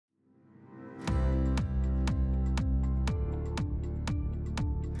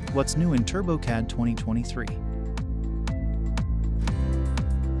What's new in TurboCAD 2023?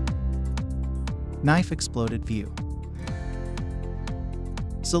 Knife exploded view.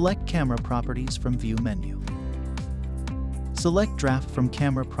 Select camera properties from view menu. Select draft from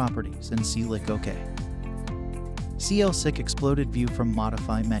camera properties and click OK. CL6 exploded view from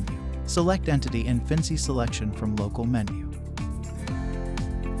modify menu. Select entity and Fancy selection from local menu.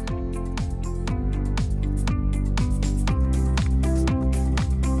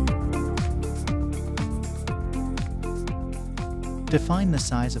 Define the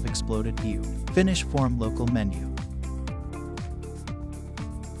size of exploded view. Finish form local menu.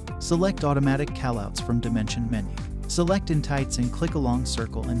 Select automatic callouts from dimension menu. Select entites and click along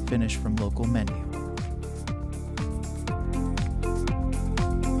circle and finish from local menu.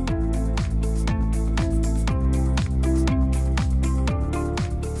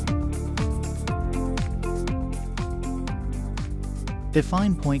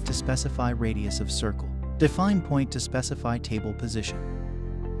 Define point to specify radius of circle. Define point to specify table position.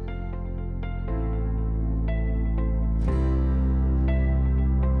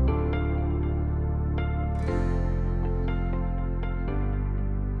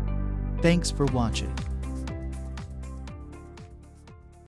 Thanks for watching.